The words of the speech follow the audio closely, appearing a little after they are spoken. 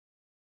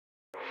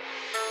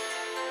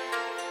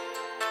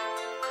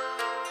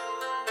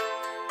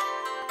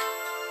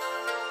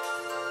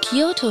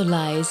Kyoto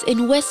lies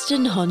in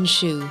western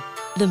Honshu,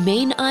 the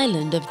main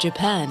island of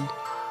Japan.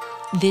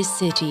 This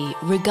city,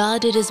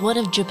 regarded as one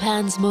of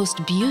Japan's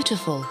most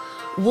beautiful,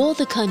 wore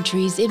the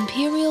country's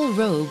imperial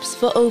robes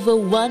for over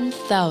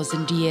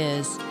 1,000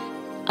 years,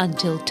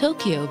 until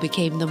Tokyo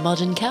became the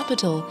modern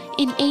capital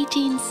in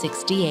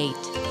 1868.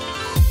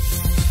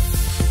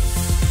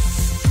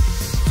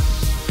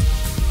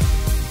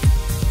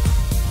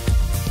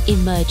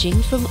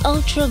 Emerging from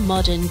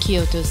ultra-modern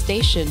Kyoto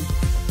Station,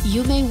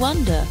 you may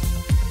wonder,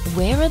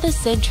 where are the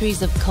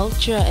centuries of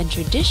culture and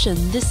tradition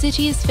the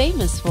city is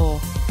famous for?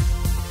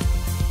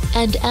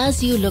 And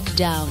as you look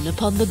down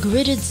upon the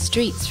gridded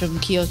streets from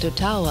Kyoto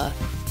Tower,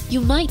 you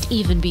might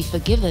even be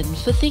forgiven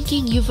for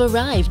thinking you've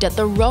arrived at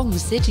the wrong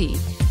city.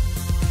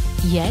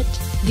 Yet,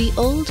 the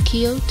old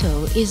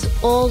Kyoto is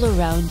all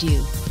around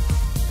you.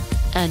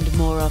 And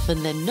more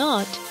often than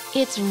not,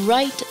 it's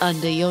right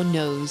under your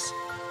nose.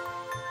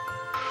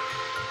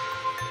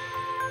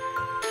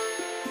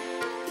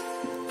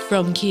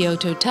 From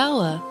Kyoto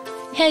Tower,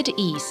 head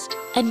east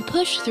and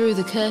push through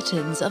the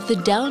curtains of the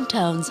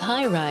downtown's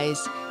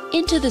high-rise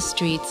into the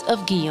streets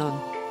of Gion.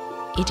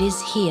 It is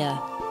here,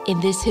 in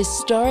this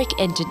historic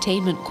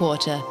entertainment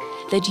quarter,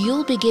 that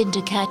you'll begin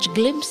to catch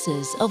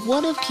glimpses of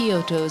one of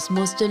Kyoto's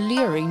most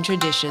alluring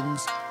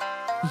traditions,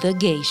 the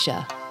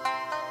geisha.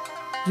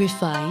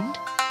 Refined,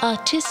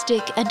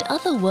 artistic, and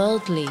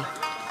otherworldly,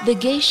 the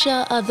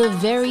geisha are the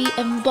very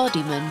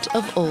embodiment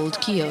of old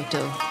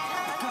Kyoto.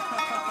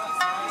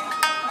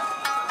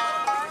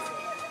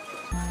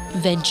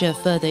 Venture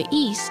further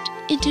east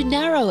into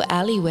narrow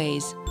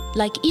alleyways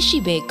like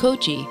Ishibe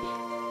Koji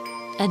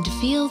and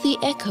feel the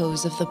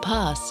echoes of the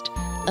past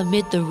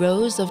amid the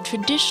rows of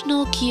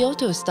traditional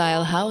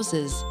Kyoto-style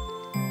houses.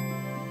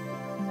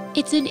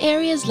 It's in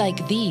areas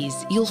like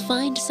these you'll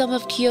find some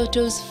of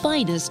Kyoto's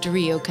finest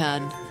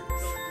ryokan.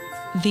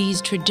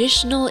 These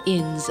traditional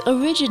inns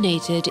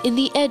originated in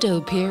the Edo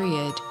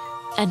period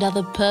and are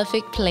the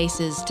perfect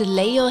places to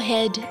lay your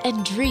head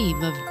and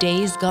dream of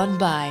days gone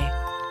by.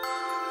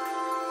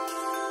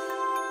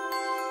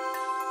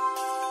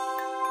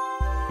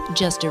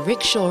 Just a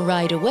rickshaw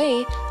ride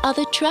away are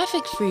the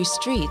traffic-free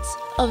streets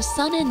of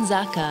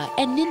Sanenzaka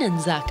and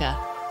Ninenzaka.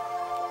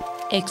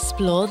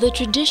 Explore the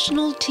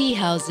traditional tea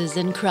houses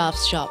and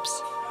crafts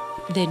shops,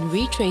 then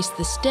retrace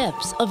the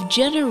steps of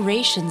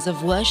generations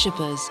of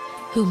worshippers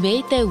who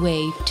made their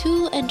way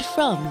to and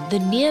from the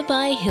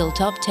nearby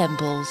hilltop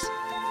temples.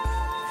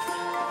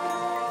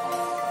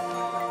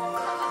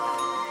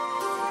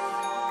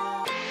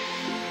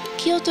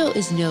 Kyoto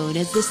is known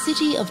as the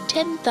city of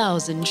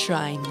 10,000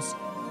 shrines,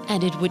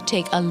 and it would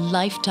take a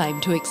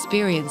lifetime to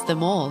experience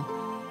them all.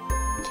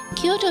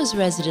 Kyoto's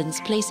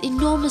residents place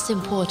enormous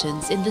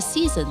importance in the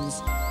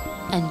seasons,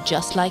 and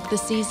just like the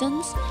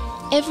seasons,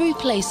 every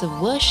place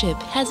of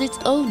worship has its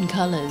own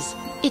colors,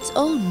 its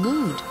own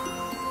mood.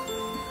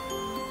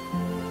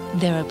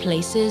 There are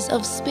places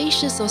of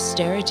spacious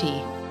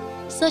austerity,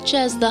 such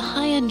as the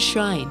Heian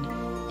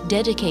Shrine,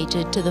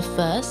 dedicated to the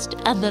first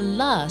and the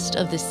last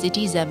of the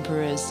city's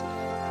emperors,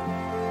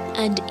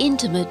 and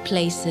intimate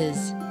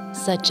places,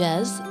 such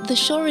as the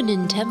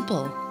Shorin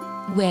Temple,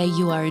 where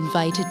you are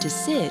invited to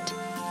sit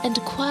and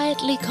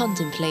quietly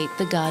contemplate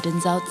the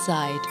gardens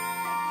outside.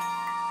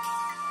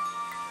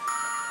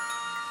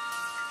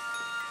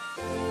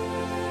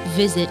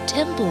 Visit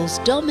temples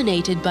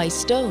dominated by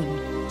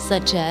stone,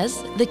 such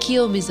as the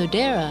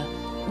Kiyomizo-dera,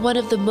 one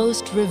of the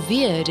most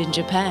revered in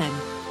Japan,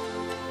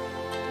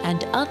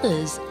 and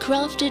others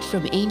crafted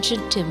from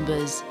ancient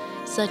timbers,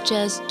 such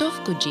as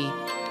Tofukuji,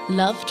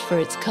 loved for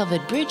its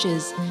covered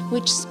bridges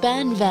which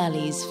span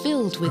valleys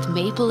filled with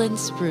maple and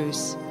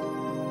spruce.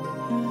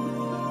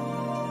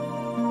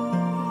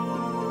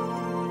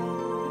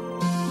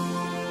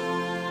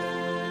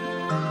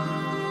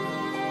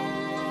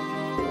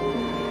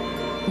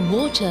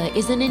 Water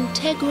is an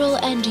integral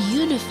and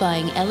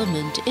unifying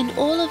element in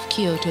all of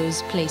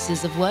Kyoto's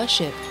places of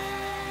worship.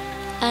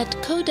 At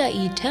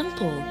Kodai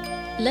Temple,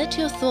 let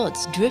your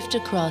thoughts drift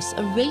across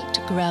a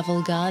raked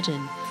gravel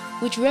garden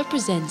which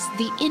represents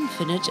the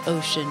infinite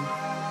ocean.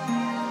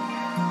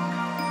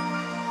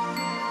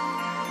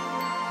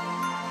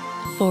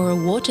 For a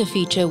water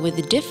feature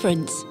with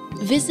difference,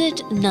 visit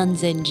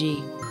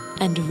Nanzenji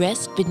and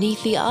rest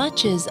beneath the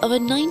arches of a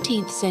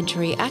 19th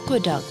century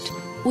aqueduct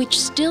which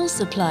still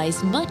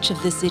supplies much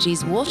of the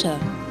city's water.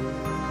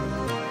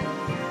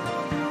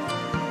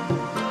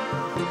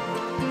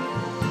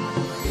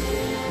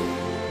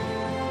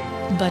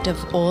 But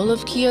of all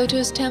of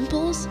Kyoto's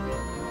temples,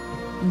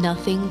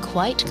 nothing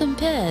quite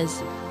compares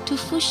to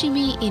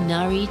Fushimi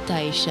Inari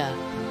Taisha.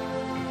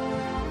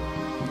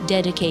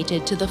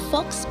 Dedicated to the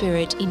fox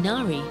spirit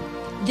Inari,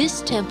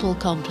 this temple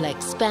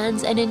complex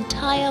spans an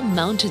entire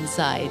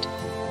mountainside.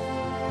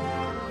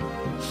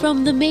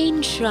 From the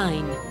main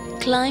shrine,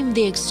 climb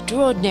the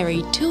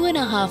extraordinary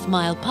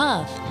 2.5-mile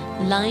path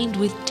lined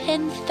with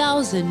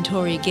 10,000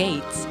 torii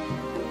gates.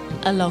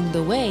 Along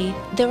the way,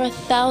 there are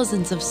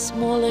thousands of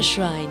smaller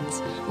shrines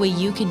where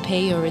you can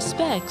pay your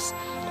respects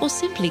or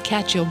simply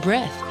catch your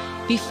breath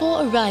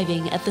before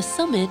arriving at the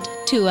summit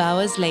 2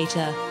 hours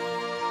later.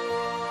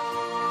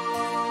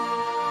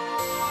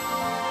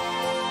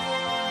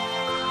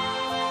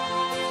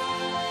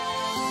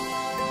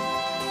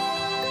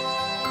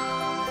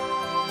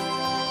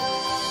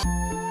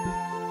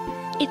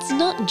 It's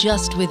not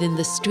just within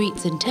the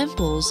streets and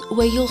temples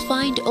where you'll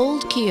find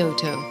old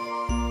Kyoto.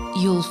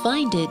 You'll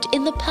find it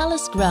in the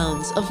palace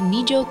grounds of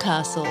Nijo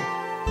Castle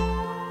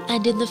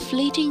and in the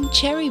fleeting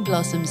cherry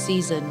blossom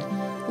season,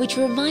 which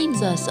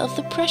reminds us of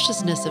the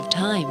preciousness of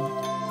time.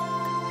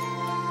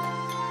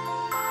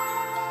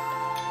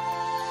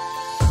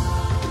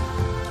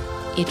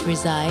 It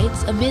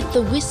resides amid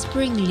the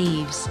whispering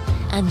leaves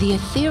and the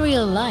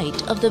ethereal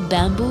light of the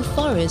bamboo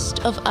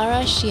forest of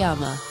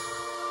Arashiyama,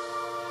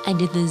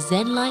 and in the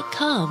zen-like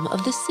calm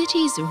of the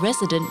city's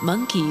resident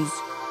monkeys.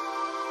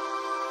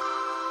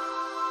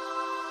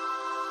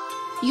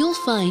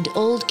 You'll find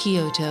old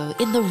Kyoto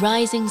in the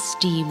rising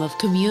steam of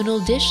communal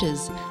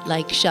dishes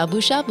like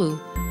shabu-shabu,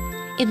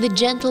 in the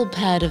gentle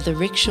pad of the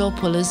rickshaw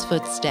puller's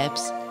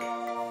footsteps,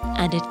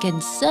 and it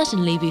can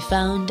certainly be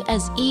found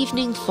as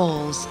evening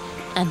falls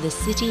and the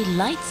city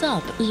lights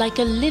up like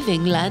a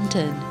living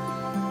lantern.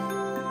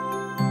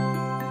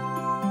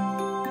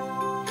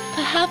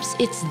 Perhaps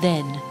it's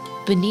then,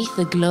 beneath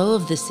the glow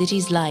of the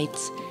city's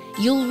lights,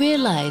 you'll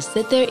realize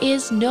that there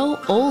is no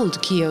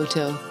old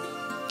Kyoto.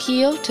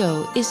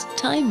 Kyoto is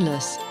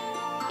timeless.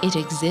 It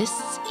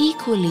exists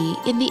equally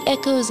in the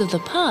echoes of the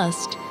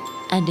past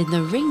and in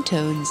the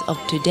ringtones of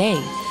today.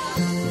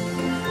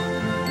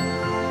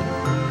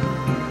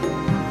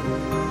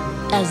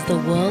 As the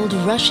world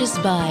rushes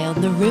by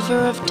on the river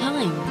of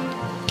time,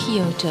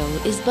 Kyoto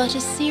is but a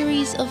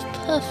series of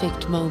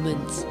perfect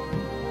moments,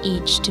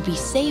 each to be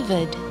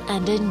savored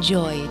and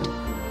enjoyed.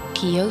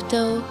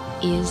 Kyoto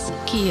is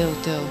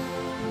Kyoto,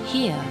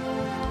 here,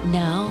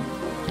 now,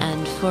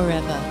 and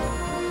forever.